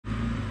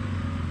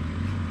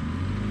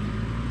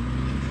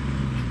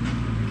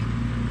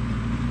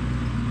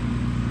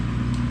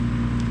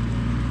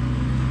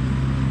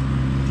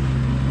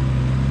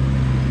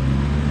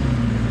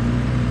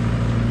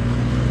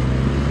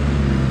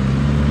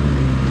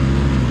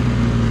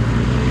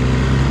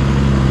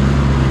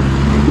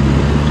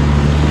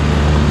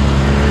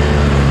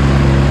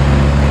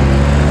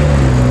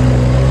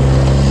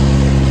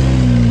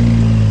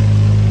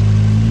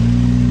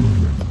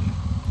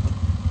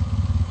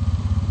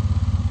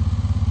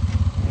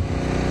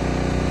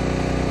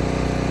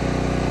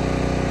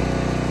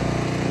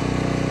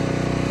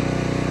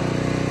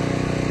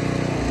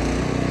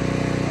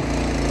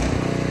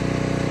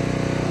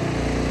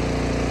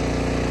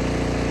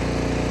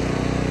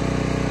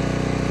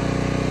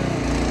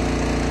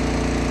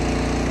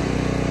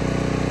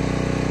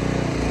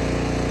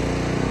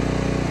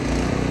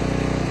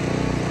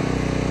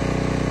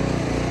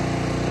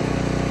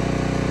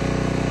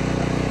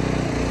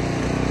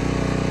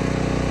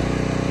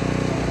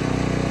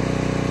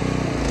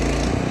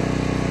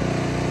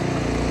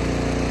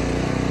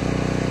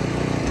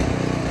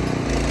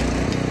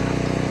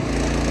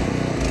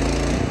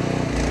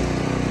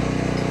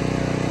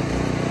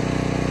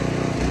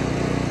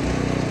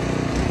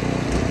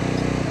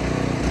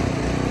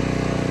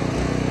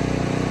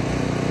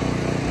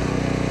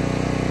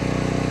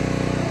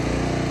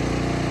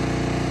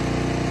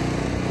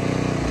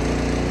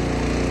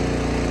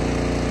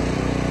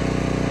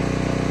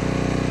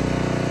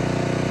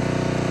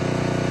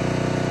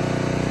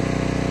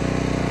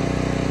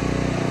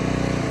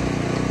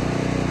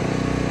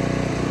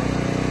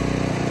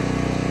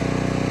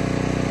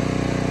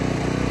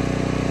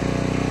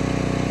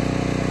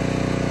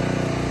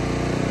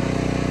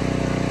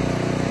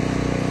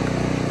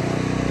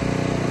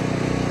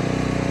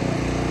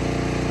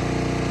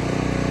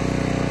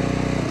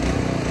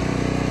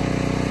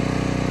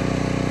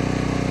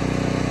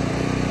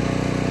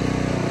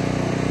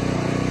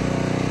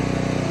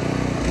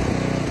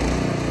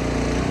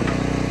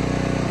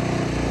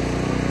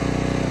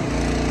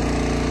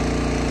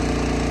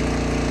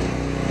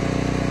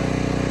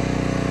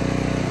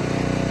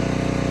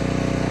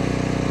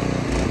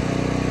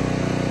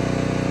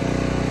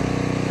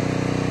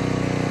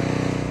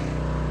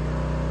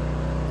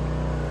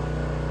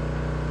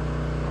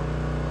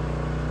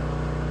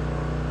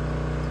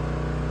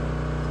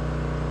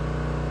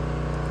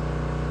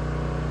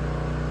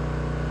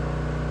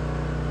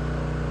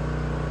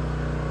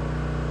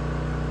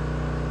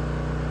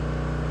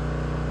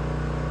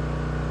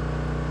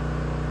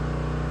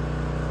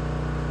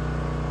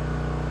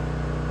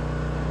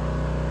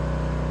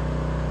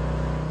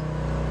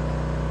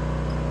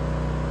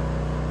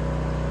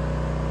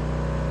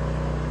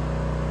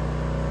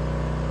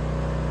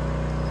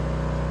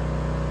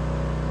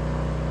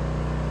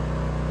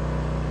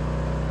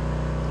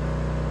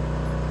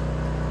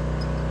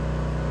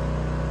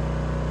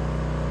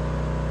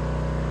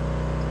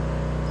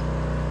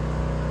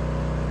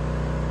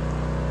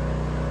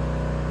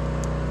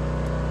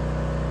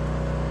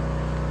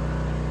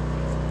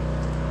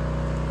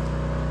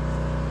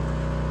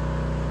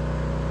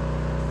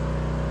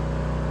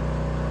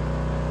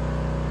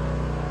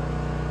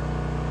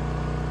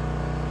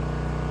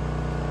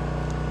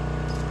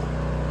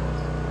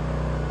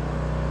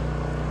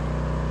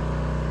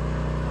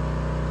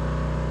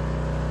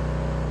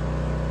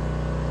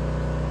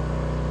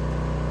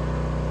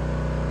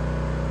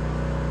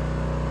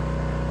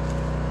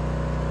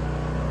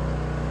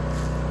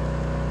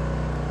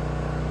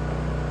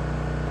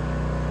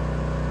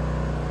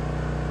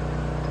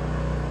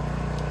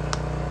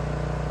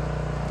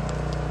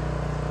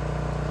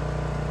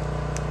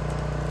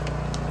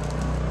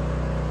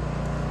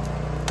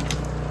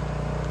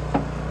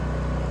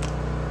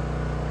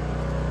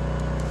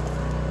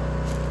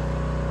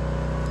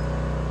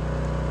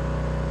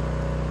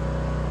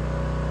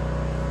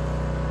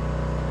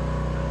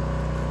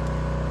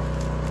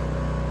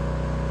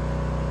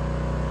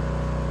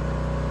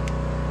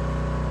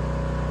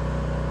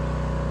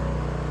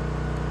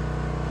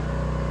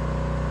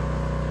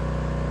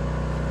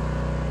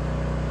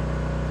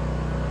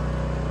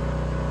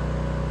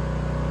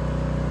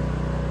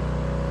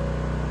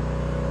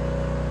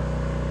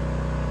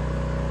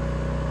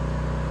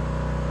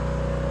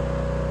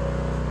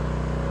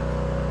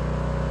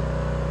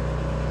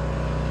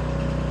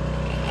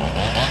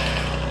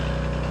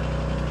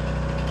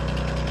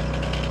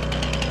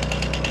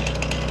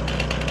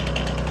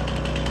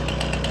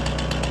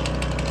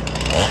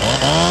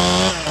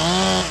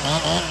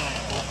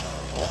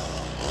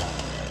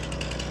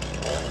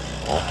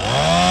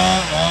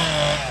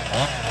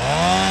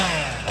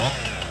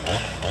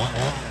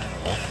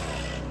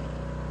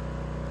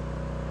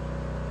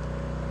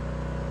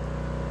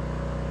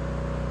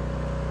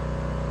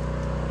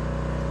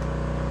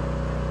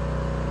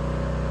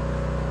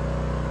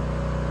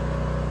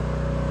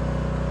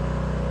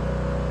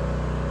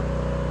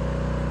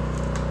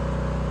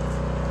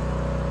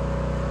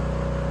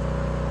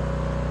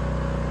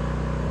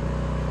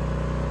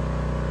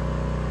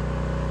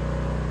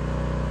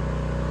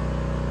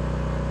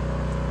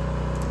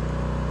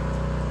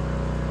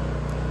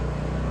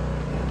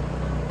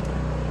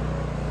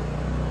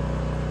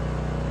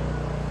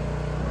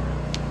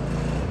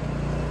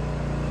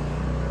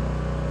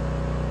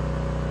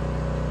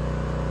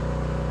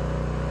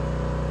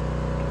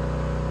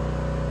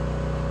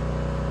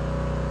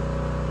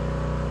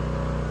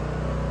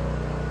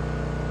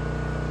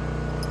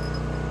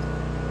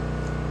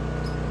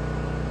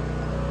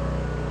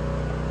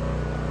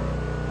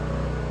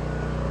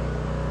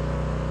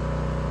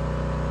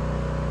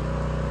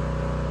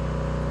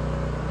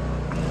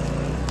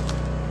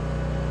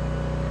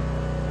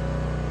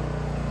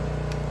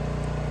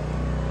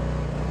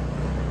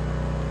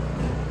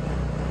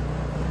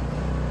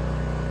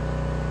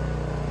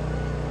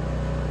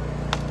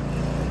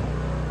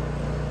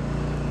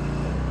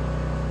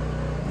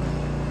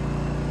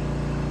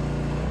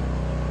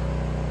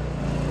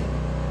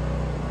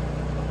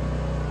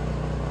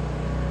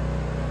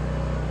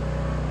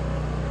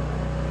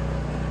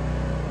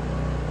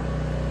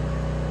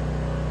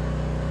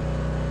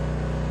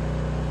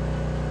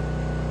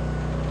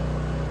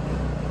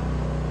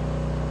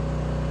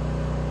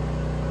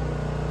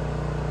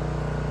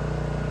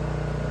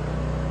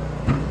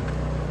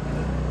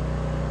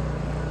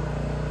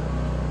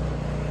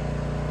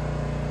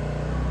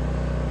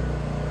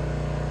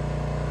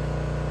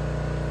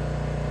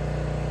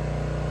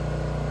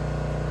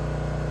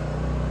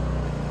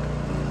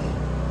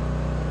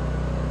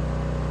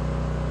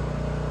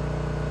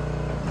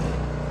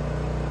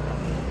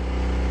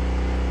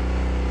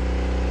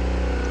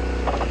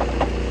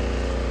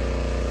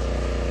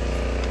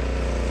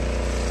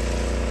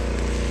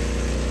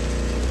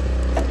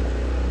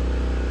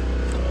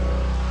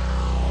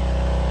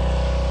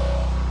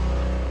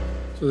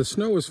So the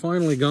snow is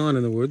finally gone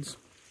in the woods.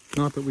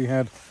 Not that we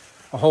had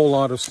a whole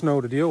lot of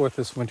snow to deal with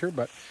this winter,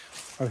 but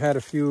I've had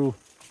a few,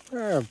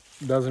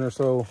 dozen or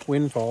so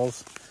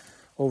windfalls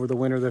over the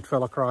winter that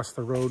fell across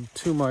the road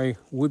to my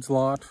woods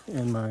lot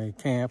and my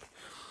camp.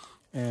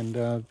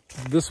 And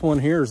this one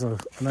here is a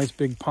nice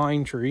big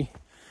pine tree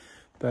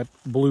that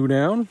blew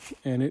down,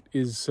 and it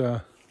is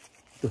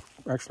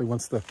actually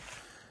once the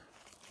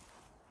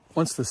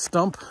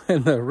stump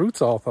and the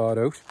roots all thawed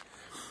out,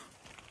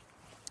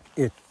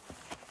 it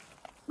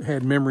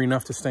had memory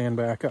enough to stand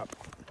back up.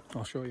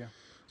 I'll show you.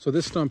 So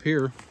this stump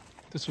here,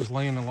 this was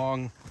laying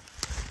along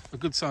a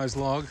good sized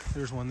log.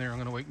 There's one there. I'm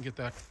going to wait and get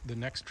that the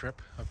next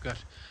trip. I've got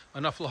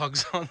enough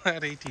logs on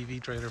that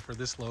ATV trailer for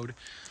this load.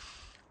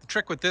 The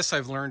trick with this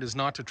I've learned is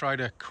not to try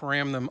to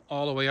cram them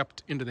all the way up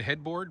into the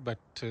headboard, but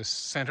to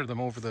center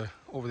them over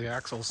the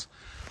axles,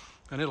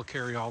 and it'll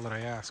carry all that I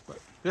ask. But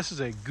this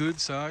is a good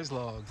sized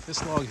log.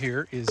 This log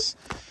here is,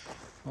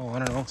 oh, I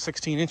don't know,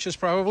 16 inches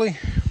probably,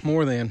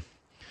 more than.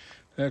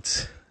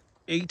 That's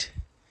 8,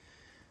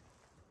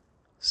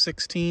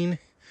 16,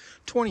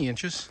 20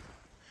 inches.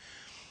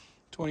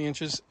 20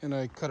 inches, and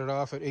I cut it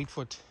off at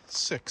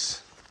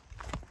 8'6".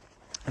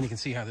 And you can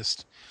see how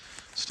this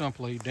stump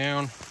laid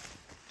down,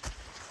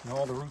 and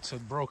all the roots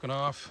had broken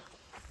off.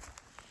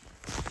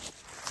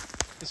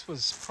 This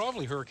was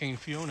probably Hurricane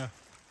Fiona.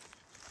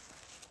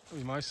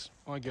 That was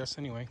my guess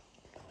anyway.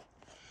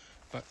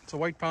 But it's a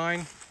white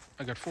pine.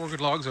 I got 4 good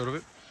logs out of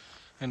it,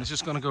 and it's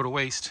just going to go to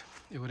waste.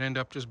 It would end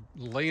up just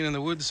laying in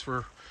the woods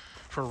for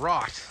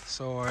rot.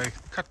 So I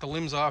cut the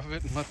limbs off of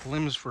it and left the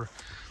limbs for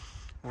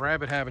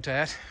rabbit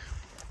habitat.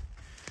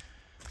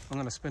 I'm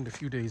going to spend a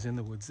few days in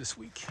the woods this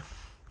week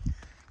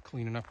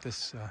cleaning up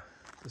this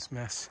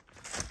mess.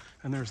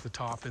 And there's the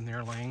top in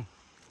there laying.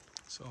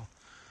 So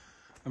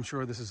I'm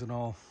sure this is an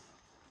all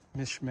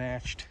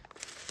mishmashed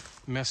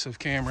mess of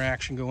camera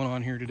action going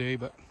on here today.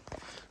 But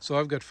so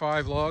I've got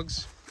 5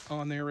 logs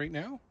on there right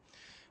now,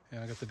 and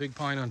I got the big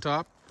pine on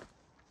top,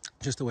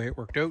 just the way it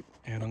worked out.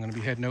 And I'm going to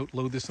be heading out,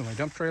 load this in my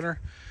dump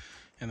trailer,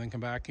 and then come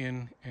back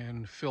in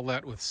and fill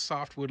that with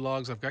softwood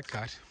logs I've got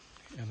cut,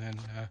 and then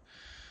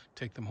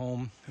take them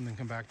home, and then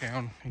come back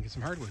down and get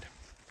some hardwood.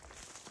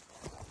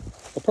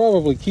 I'll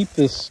probably keep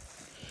this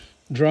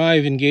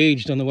drive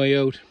engaged on the way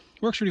out.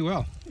 Works really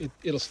well.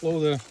 It'll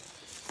slow the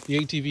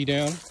ATV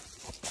down.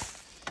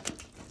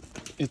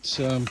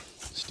 It's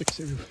sticks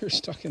everywhere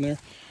stuck in there.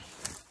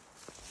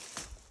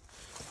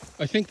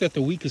 I think that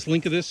the weakest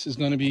link of this is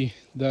going to be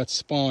that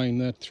spine,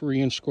 that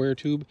 3-inch square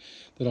tube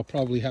that I'll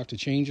probably have to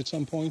change at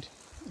some point.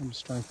 I'm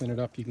strengthening it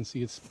up. You can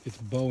see it's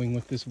bowing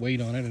with this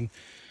weight on it, and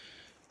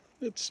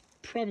it's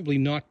probably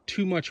not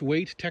too much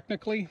weight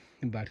technically,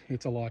 but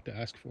it's a lot to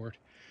ask for it.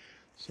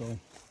 So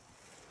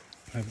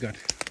I've got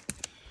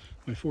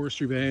my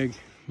forestry bag,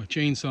 my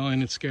chainsaw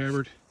in its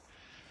scabbard,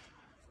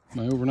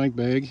 my overnight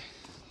bag,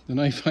 the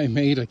knife I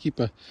made. I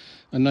keep a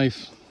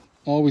knife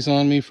always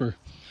on me for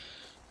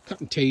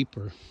cutting tape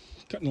or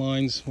cutting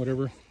lines,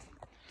 whatever.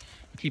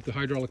 I keep the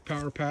hydraulic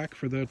power pack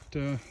for that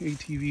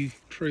ATV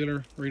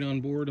trailer right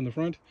on board in the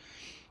front,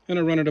 and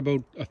I run it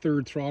about a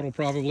 1/3 throttle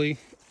probably.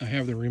 I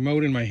have the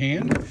remote in my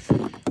hand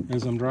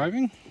as I'm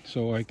driving,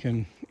 so I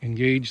can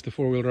engage the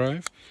 4-wheel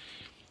drive.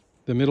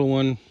 The middle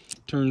one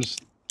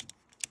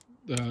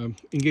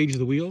engages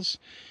the wheels,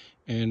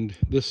 and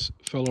this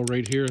fellow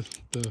right here,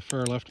 the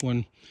far left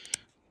one,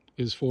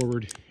 is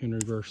forward and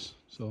reverse.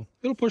 So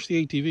it'll push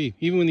the ATV.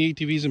 Even when the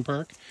ATV's in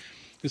park,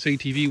 this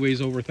ATV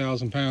weighs over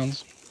 1,000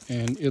 pounds,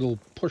 and it'll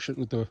push it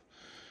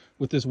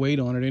with this weight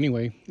on it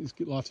anyway. It's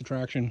got lots of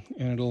traction,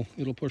 and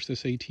it'll push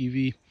this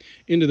ATV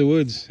into the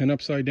woods and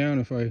upside down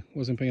if I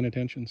wasn't paying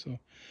attention. So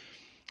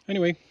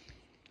anyway,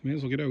 may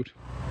as well get out.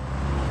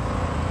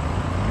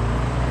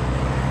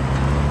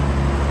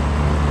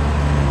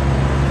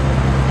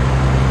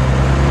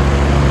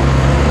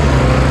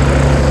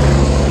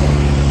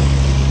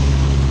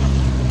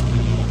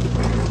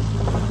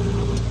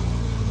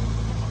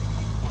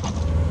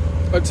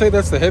 I'd say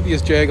that's the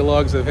heaviest jag of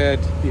logs I've had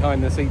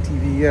behind this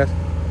ATV yet.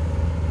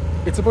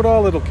 It's about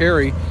all it'll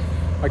carry.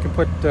 I can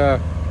put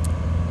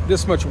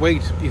this much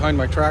weight behind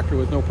my tractor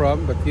with no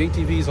problem, but the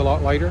ATV is a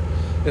lot lighter.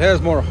 It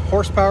has more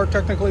horsepower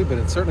technically, but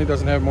it certainly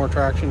doesn't have more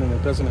traction, and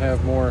it doesn't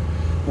have more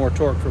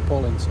torque for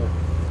pulling. So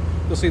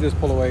you'll see this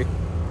pull away.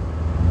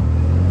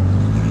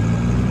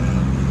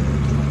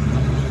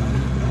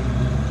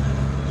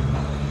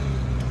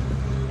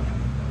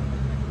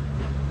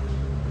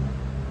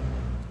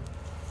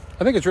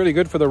 I think it's really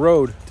good for the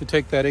road to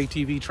take that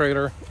ATV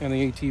trailer and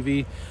the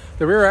ATV.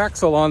 The rear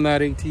axle on that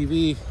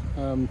ATV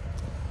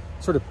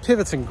sort of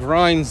pivots and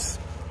grinds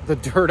the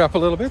dirt up a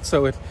little bit,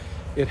 so it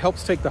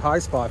helps take the high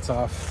spots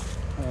off.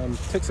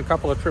 Takes a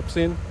couple of trips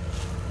in.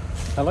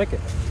 I like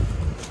it.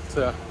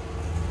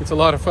 It's a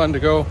lot of fun to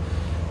go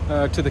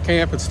to the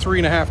camp. It's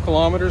 3.5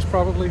 kilometers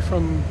probably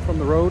from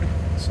the road,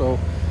 so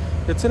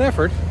it's an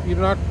effort. You're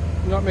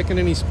not making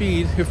any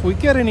speed. If we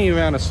get any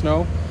amount of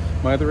snow,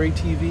 my other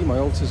ATV, my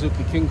old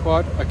Suzuki King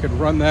Quad, I could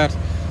run that.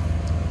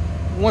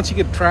 Once you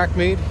get a track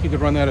made, you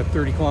could run that at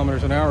 30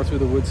 kilometers an hour through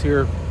the woods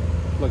here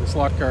like a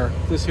slot car.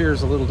 This here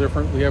is a little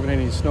different. We haven't had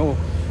any snow,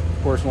 of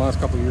course, in the last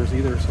couple of years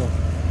either. So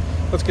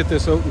let's get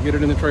this out and get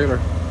it in the trailer.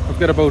 I've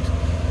got about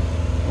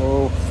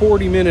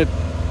 40-minute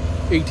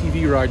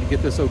ATV ride to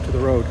get this out to the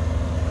road.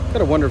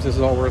 Gotta wonder if this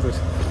is all worth it.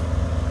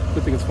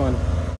 Good thing it's fun.